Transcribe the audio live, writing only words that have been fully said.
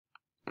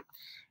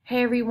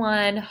Hey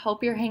everyone,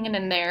 hope you're hanging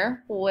in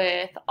there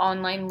with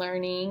online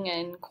learning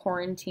and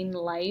quarantine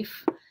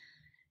life.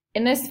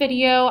 In this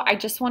video, I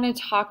just want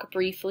to talk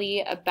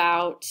briefly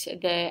about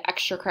the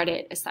extra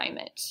credit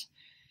assignment.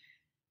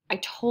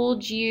 I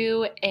told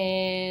you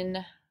in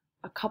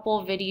a couple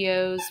of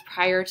videos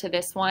prior to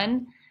this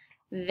one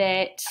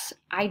that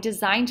I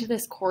designed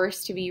this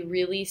course to be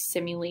really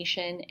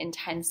simulation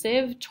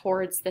intensive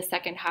towards the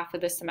second half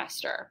of the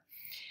semester.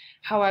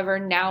 However,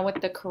 now with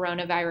the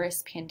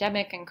coronavirus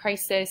pandemic and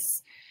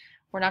crisis,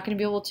 we're not going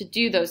to be able to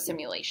do those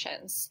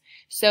simulations.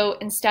 So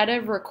instead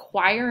of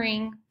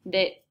requiring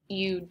that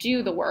you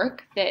do the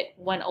work that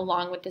went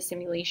along with the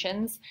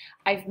simulations,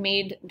 I've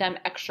made them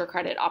extra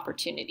credit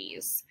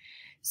opportunities.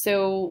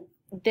 So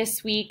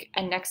this week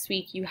and next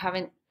week, you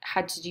haven't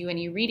had to do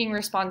any reading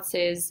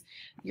responses.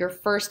 Your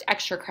first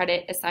extra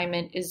credit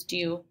assignment is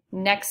due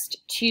next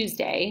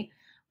Tuesday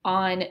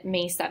on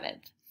May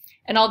 7th.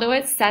 And although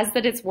it says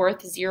that it's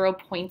worth 0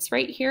 points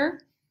right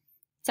here,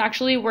 it's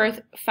actually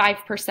worth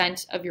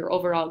 5% of your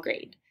overall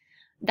grade.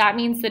 That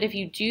means that if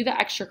you do the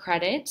extra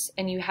credit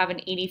and you have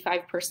an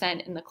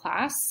 85% in the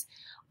class,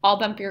 I'll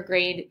bump your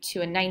grade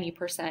to a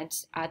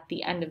 90% at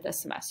the end of the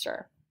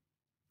semester.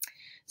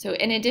 So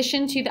in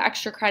addition to the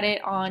extra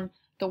credit on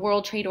the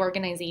World Trade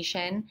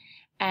Organization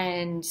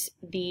and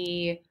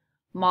the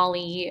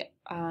Mali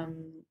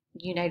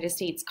United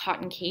States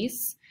cotton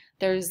case,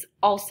 there's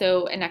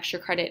also an extra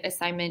credit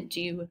assignment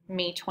due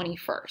May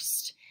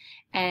 21st,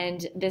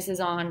 and this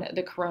is on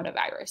the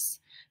coronavirus.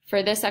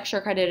 For this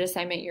extra credit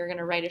assignment, you're going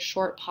to write a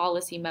short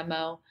policy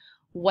memo,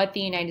 what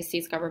the United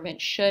States government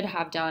should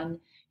have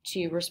done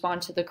to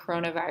respond to the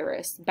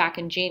coronavirus back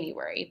in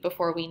January,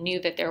 before we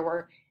knew that there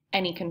were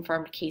any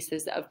confirmed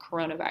cases of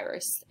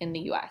coronavirus in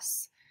the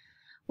US.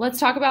 Let's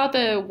talk about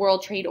the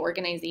World Trade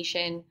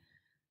Organization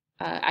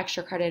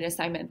extra credit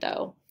assignment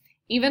though.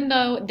 Even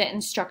though the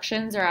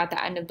instructions are at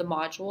the end of the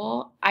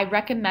module, I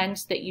recommend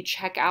that you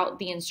check out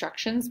the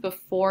instructions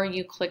before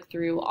you click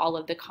through all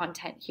of the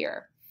content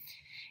here.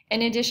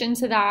 In addition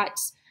to that,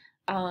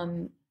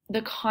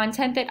 the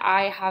content that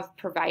I have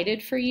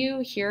provided for you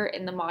here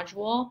in the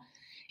module,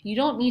 you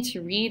don't need to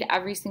read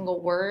every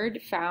single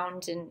word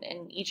found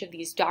in each of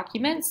these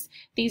documents.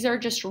 These are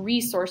just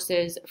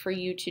resources for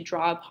you to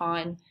draw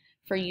upon,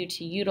 for you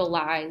to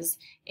utilize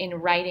in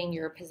writing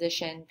your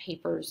position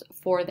papers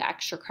for the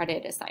extra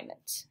credit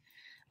assignment.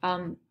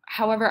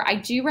 However, I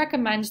do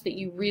recommend that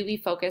you really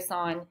focus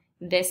on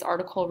this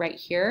article right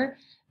here,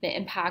 the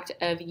impact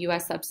of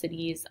US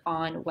subsidies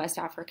on West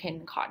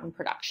African cotton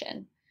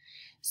production.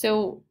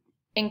 So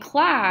in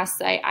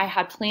class, I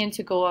had planned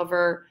to go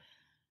over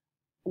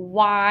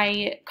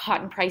why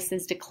cotton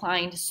prices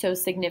declined so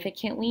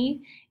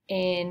significantly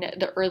in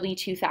the early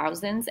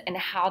 2000s and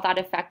how that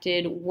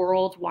affected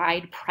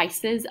worldwide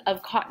prices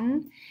of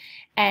cotton,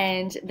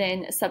 and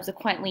then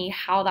subsequently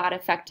how that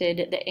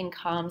affected the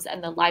incomes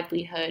and the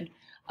livelihood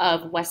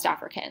of West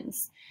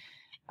Africans.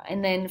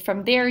 And then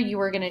from there, you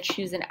were going to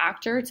choose an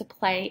actor to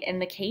play in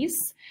the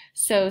case.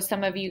 So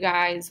some of you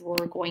guys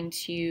were going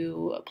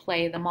to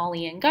play the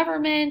Malian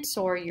government,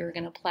 or you're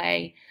going to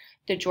play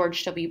the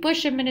George W.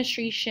 Bush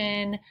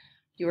administration.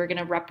 You were going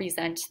to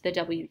represent the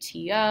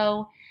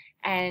WTO.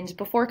 And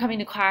before coming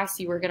to class,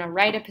 you were going to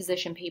write a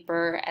position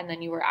paper, and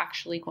then you were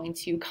actually going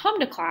to come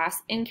to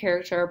class in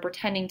character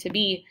pretending to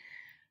be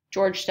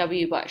George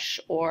W. Bush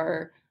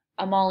or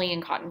a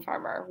Malian cotton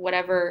farmer,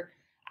 whatever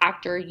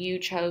actor you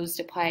chose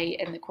to play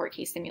in the court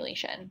case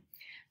simulation.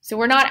 So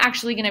we're not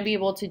actually going to be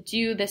able to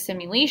do the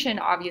simulation,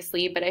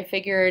 obviously, but I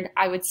figured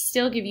I would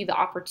still give you the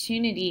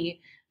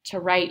opportunity to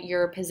write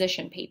your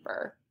position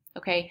paper.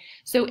 Okay,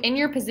 so in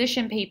your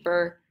position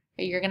paper,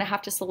 you're going to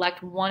have to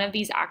select one of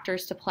these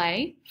actors to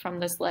play from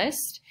this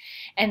list,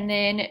 and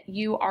then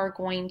you are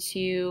going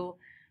to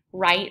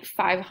write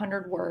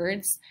 500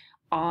 words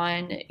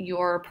on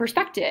your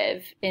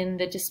perspective in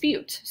the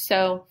dispute.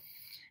 So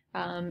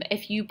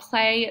if you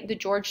play the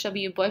George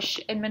W. Bush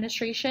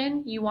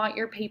administration, you want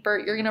your paper,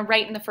 you're going to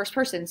write in the first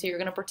person. So you're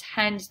going to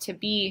pretend to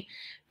be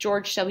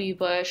George W.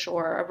 Bush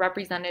or a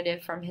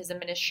representative from his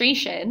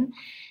administration.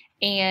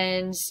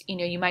 And,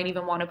 you might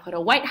even want to put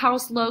a White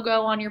House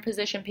logo on your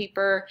position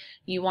paper.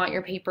 You want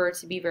your paper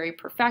to be very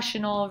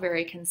professional,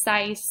 very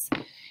concise.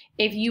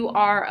 If you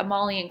are a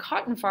Malian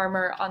cotton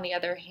farmer, on the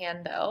other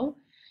hand, though,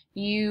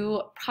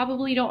 you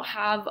probably don't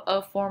have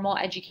a formal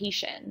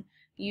education.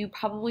 You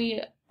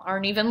probably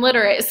aren't even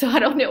literate, so I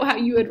don't know how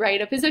you would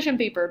write a position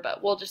paper,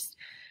 but we'll just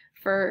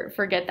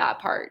forget that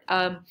part.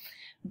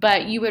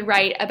 But you would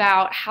write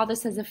about how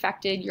this has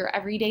affected your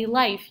everyday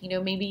life.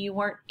 Maybe you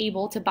weren't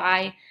able to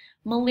buy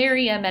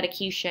malaria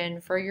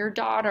medication for your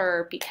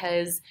daughter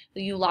because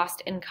you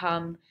lost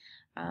income.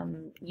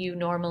 You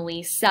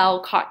normally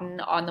sell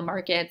cotton on the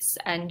markets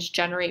and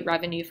generate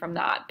revenue from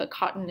that, but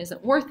cotton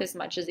isn't worth as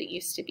much as it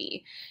used to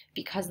be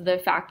because of the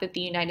fact that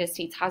the United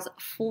States has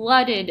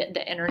flooded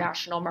the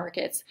international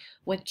markets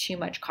with too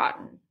much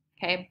cotton.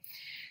 Okay,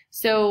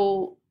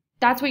 so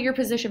that's what your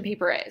position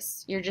paper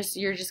is. You're just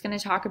going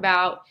to talk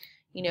about,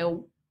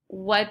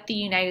 what the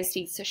United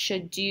States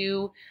should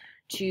do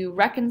to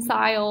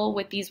reconcile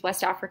with these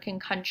West African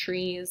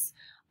countries.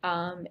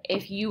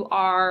 If you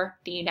are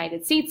the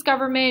United States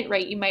government,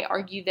 right, you might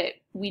argue that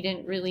we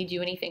didn't really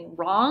do anything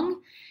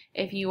wrong.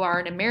 If you are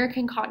an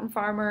American cotton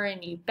farmer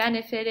and you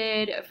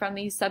benefited from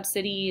these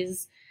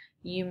subsidies,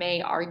 you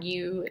may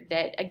argue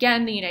that,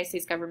 again, the United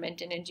States government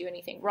didn't do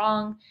anything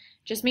wrong.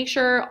 Just make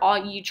sure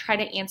you try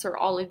to answer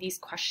all of these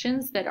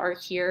questions that are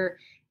here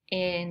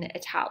in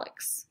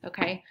italics,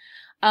 okay?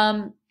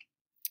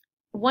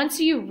 Once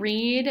you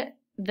read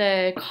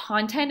the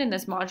content in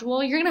this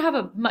module, you're gonna have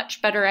a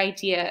much better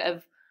idea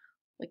of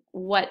like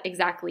what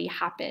exactly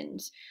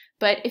happened.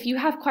 But if you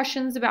have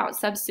questions about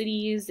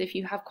subsidies, if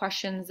you have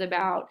questions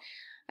about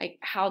like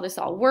how this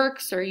all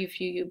works, or if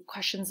you have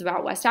questions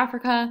about West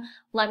Africa,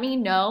 let me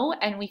know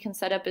and we can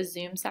set up a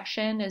Zoom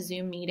session, a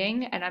Zoom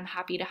meeting, and I'm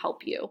happy to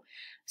help you.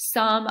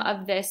 Some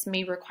of this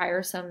may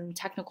require some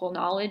technical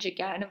knowledge,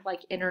 again, of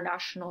like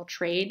international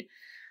trade,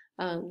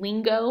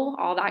 lingo,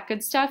 all that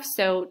good stuff.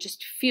 So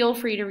just feel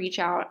free to reach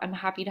out. I'm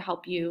happy to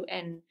help you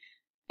in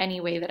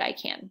any way that I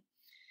can.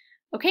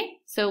 Okay,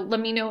 so let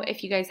me know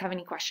if you guys have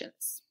any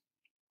questions.